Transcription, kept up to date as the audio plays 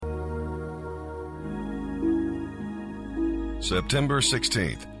September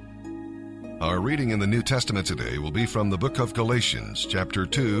 16th. Our reading in the New Testament today will be from the book of Galatians, chapter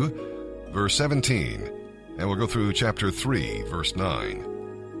 2, verse 17, and we'll go through chapter 3, verse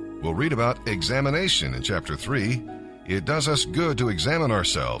 9. We'll read about examination in chapter 3. It does us good to examine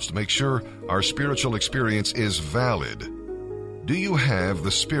ourselves to make sure our spiritual experience is valid. Do you have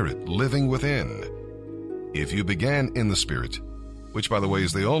the Spirit living within? If you began in the Spirit, which by the way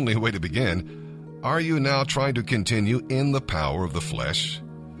is the only way to begin, are you now trying to continue in the power of the flesh?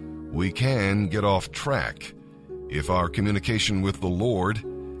 We can get off track if our communication with the Lord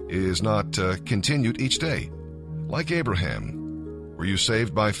is not continued each day. Like Abraham, were you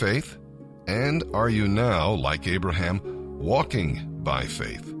saved by faith? And are you now, like Abraham, walking by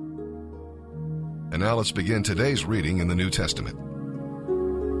faith? And now let's begin today's reading in the New Testament.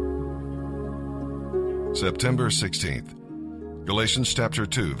 September 16th, Galatians chapter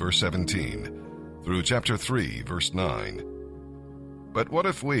 2, verse 17. Through chapter 3, verse 9. But what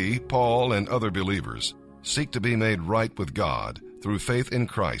if we, Paul and other believers, seek to be made right with God through faith in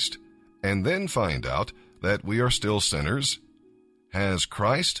Christ, and then find out that we are still sinners? Has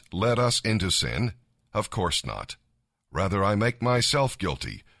Christ led us into sin? Of course not. Rather, I make myself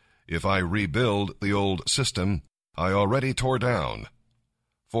guilty if I rebuild the old system I already tore down.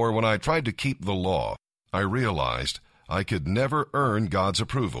 For when I tried to keep the law, I realized I could never earn God's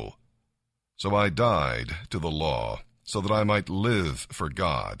approval. So I died to the law, so that I might live for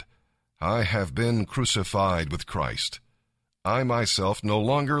God. I have been crucified with Christ. I myself no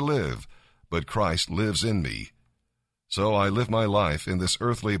longer live, but Christ lives in me. So I live my life in this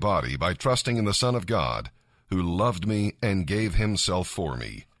earthly body by trusting in the Son of God, who loved me and gave himself for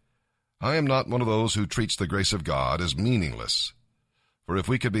me. I am not one of those who treats the grace of God as meaningless. For if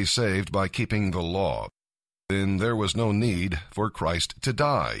we could be saved by keeping the law, then there was no need for Christ to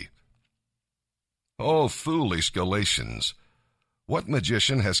die. Oh, foolish Galatians! What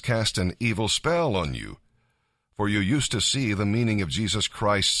magician has cast an evil spell on you? For you used to see the meaning of Jesus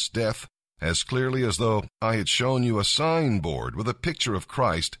Christ's death as clearly as though I had shown you a signboard with a picture of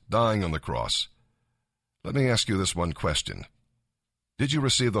Christ dying on the cross. Let me ask you this one question. Did you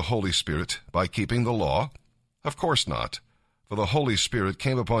receive the Holy Spirit by keeping the law? Of course not, for the Holy Spirit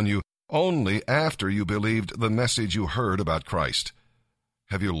came upon you only after you believed the message you heard about Christ.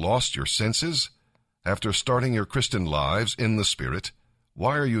 Have you lost your senses? After starting your Christian lives in the Spirit,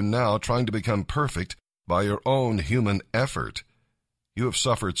 why are you now trying to become perfect by your own human effort? You have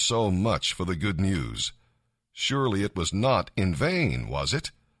suffered so much for the good news. Surely it was not in vain, was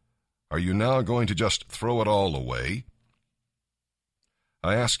it? Are you now going to just throw it all away?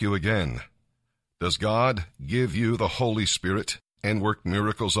 I ask you again, does God give you the Holy Spirit and work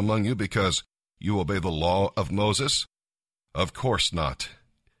miracles among you because you obey the law of Moses? Of course not.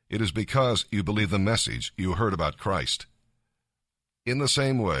 It is because you believe the message you heard about Christ. In the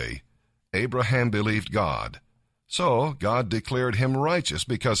same way, Abraham believed God, so God declared him righteous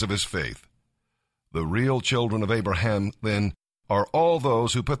because of his faith. The real children of Abraham, then, are all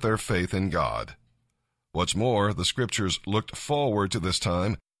those who put their faith in God. What's more, the Scriptures looked forward to this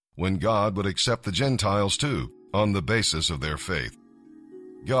time when God would accept the Gentiles too, on the basis of their faith.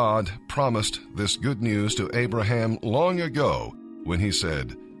 God promised this good news to Abraham long ago when he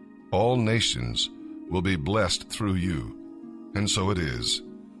said, "All nations will be blessed through you." And so it is.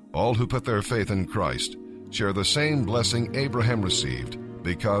 All who put their faith in Christ share the same blessing Abraham received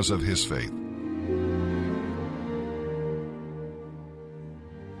because of his faith.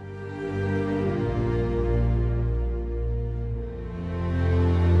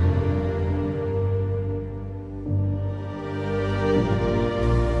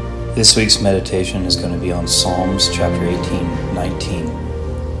 This week's meditation is going to be on Psalms chapter 18:19.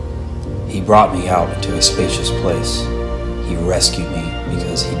 He brought me out into a spacious place. He rescued me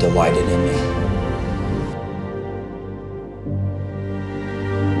because he delighted in me.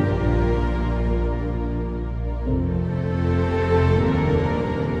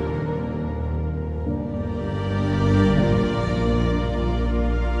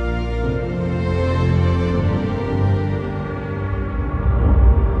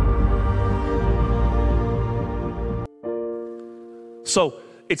 So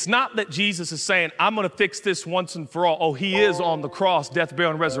it's not that Jesus is saying, I'm going to fix this once and for all. Oh, he is on the cross, death,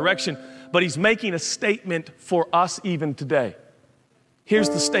 burial, and resurrection. But he's making a statement for us even today. Here's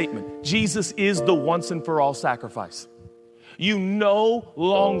the statement. Jesus is the once and for all sacrifice. You no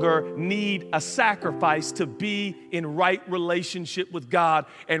longer need a sacrifice to be in right relationship with God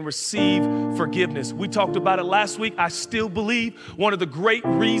and receive forgiveness. We talked about it last week. I still believe one of the great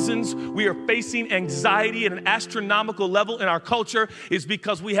reasons we are facing anxiety at an astronomical level in our culture is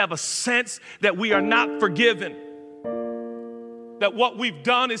because we have a sense that we are not forgiven. that what we've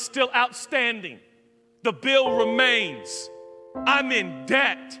done is still outstanding. The bill remains. I'm in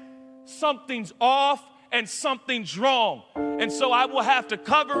debt. Something's off and something's wrong. And so I will have to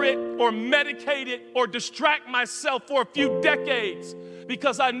cover it or medicate it or distract myself for a few decades,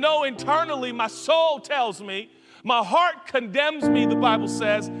 because I know internally my soul tells me, my heart condemns me, the Bible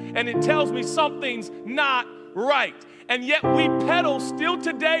says, and it tells me something's not right. And yet we peddle still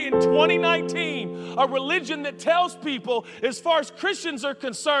today in 2019 a religion that tells people, as far as Christians are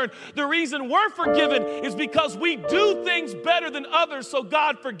concerned, the reason we're forgiven is because we do things better than others, so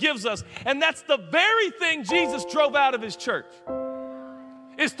God forgives us. And that's the very thing Jesus drove out of his church.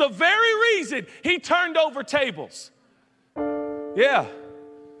 It's the very reason he turned over tables. Yeah,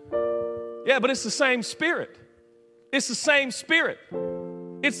 but it's the same spirit. It's the same spirit.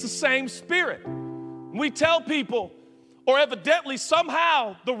 It's the same spirit. We tell people, or evidently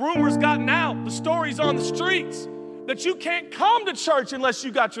somehow the rumor's gotten out, the story's on the streets, that you can't come to church unless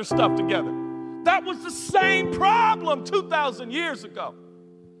you got your stuff together. That was the same problem 2,000 years ago.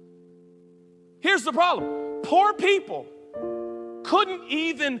 Here's the problem. Poor people couldn't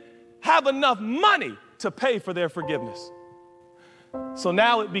even have enough money to pay for their forgiveness. So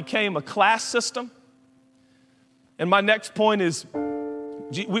now it became a class system. And my next point is,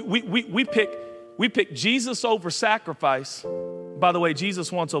 we pick Jesus over sacrifice. By the way,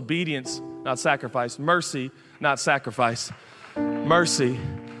 Jesus wants obedience, not sacrifice. Mercy, not sacrifice. Mercy.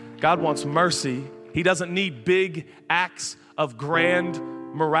 God wants mercy. He doesn't need big acts of grand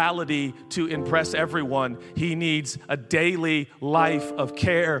morality to impress everyone. He needs a daily life of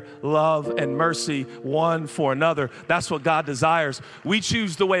care, love, and mercy one for another. That's what God desires. We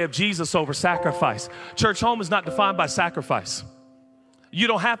choose the way of Jesus over sacrifice. Church home is not defined by sacrifice. You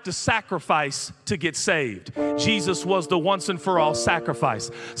don't have to sacrifice to get saved. Jesus was the once and for all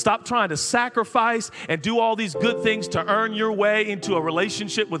sacrifice. Stop trying to sacrifice and do all these good things to earn your way into a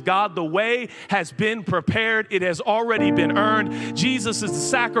relationship with God. The way has been prepared. It has already been earned. Jesus is the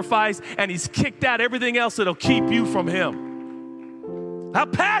sacrifice, and he's kicked out everything else that'll keep you from him. How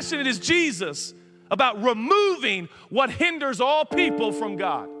passionate is Jesus about removing what hinders all people from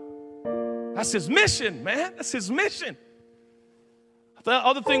God? That's his mission, man. That's his mission. The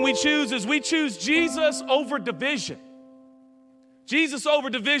other thing we choose is we choose Jesus over division. Jesus over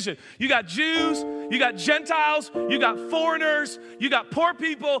division. You got Jews, you got Gentiles, you got foreigners, you got poor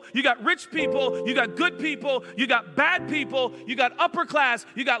people, you got rich people, you got good people, you got bad people, you got upper class,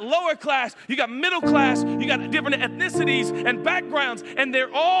 you got lower class, you got middle class, you got different ethnicities and backgrounds, and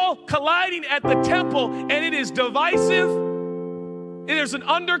they're all colliding at the temple, and it is divisive. There's an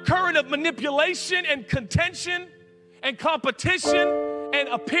undercurrent of manipulation and contention and competition and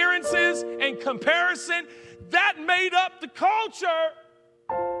appearances and comparison. That made up the culture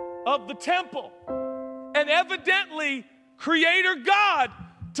of the temple. And evidently, Creator God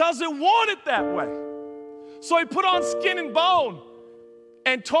doesn't want it that way. So he put on skin and bone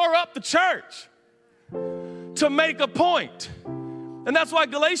and tore up the church to make a point. And that's why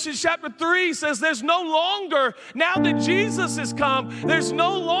Galatians chapter 3 says there's no longer, now that Jesus has come, there's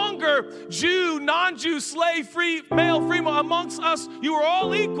no longer Jew, non-Jew, slave, free, male, female. Amongst us, you are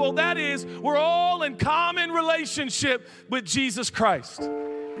all equal. That is, we're all in common relationship with Jesus Christ.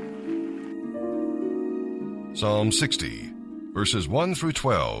 Psalm 60, verses 1 through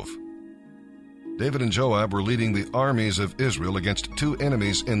 12. David and Joab were leading the armies of Israel against two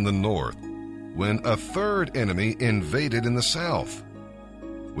enemies in the north, when a third enemy invaded in the south.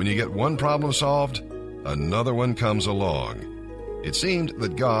 When you get one problem solved, another one comes along. It seemed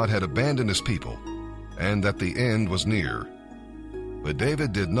that God had abandoned his people and that the end was near. But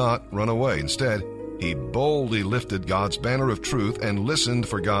David did not run away. Instead, he boldly lifted God's banner of truth and listened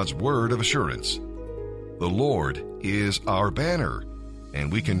for God's word of assurance. The Lord is our banner,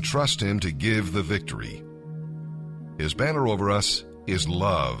 and we can trust him to give the victory. His banner over us is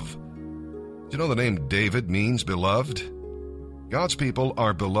love. Do you know the name David means beloved? God's people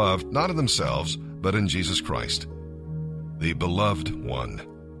are beloved not in themselves, but in Jesus Christ, the beloved one.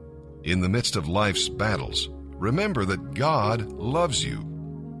 In the midst of life's battles, remember that God loves you.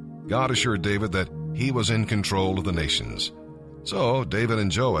 God assured David that he was in control of the nations. So David and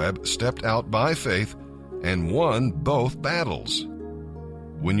Joab stepped out by faith and won both battles.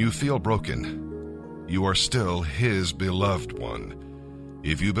 When you feel broken, you are still his beloved one.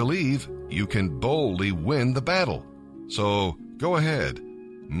 If you believe, you can boldly win the battle. So go ahead,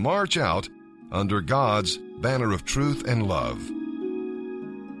 march out under God's banner of truth and love.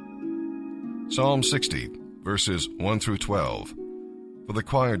 Psalm 60, verses 1 through 12. For the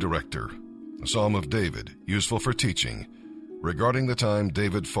choir director, a psalm of David, useful for teaching, regarding the time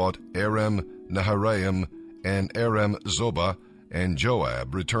David fought Aram Naharaim and Aram Zobah and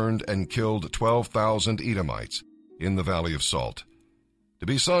Joab returned and killed 12,000 Edomites in the Valley of Salt, to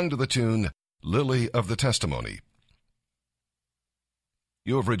be sung to the tune, Lily of the Testimony.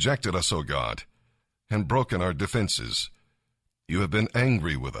 You have rejected us, O God, and broken our defenses. You have been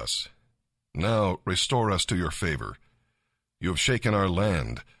angry with us. Now restore us to your favor. You have shaken our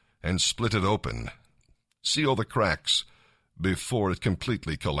land and split it open. Seal the cracks before it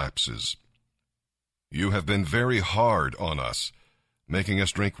completely collapses. You have been very hard on us, making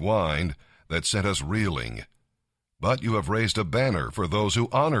us drink wine that sent us reeling. But you have raised a banner for those who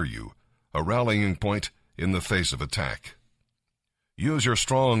honor you, a rallying point in the face of attack. Use your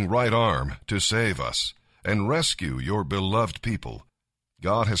strong right arm to save us and rescue your beloved people.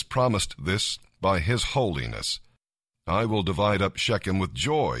 God has promised this by his holiness. I will divide up Shechem with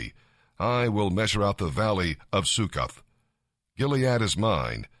joy. I will measure out the valley of Succoth. Gilead is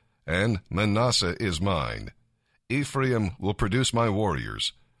mine, and Manasseh is mine. Ephraim will produce my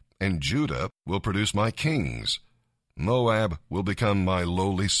warriors, and Judah will produce my kings. Moab will become my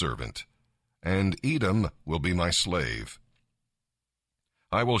lowly servant, and Edom will be my slave.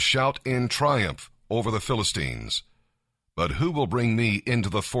 I will shout in triumph over the Philistines. But who will bring me into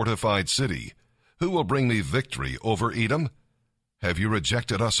the fortified city? Who will bring me victory over Edom? Have you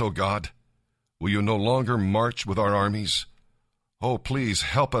rejected us, O God? Will you no longer march with our armies? Oh, please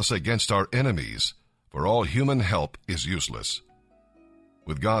help us against our enemies, for all human help is useless.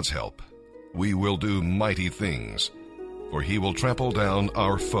 With God's help, we will do mighty things, for he will trample down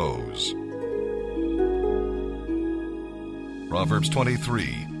our foes. Proverbs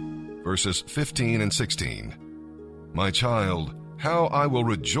 23, verses 15 and 16. My child, how I will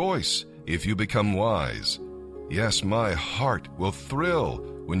rejoice if you become wise. Yes, my heart will thrill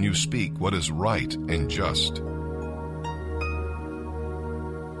when you speak what is right and just.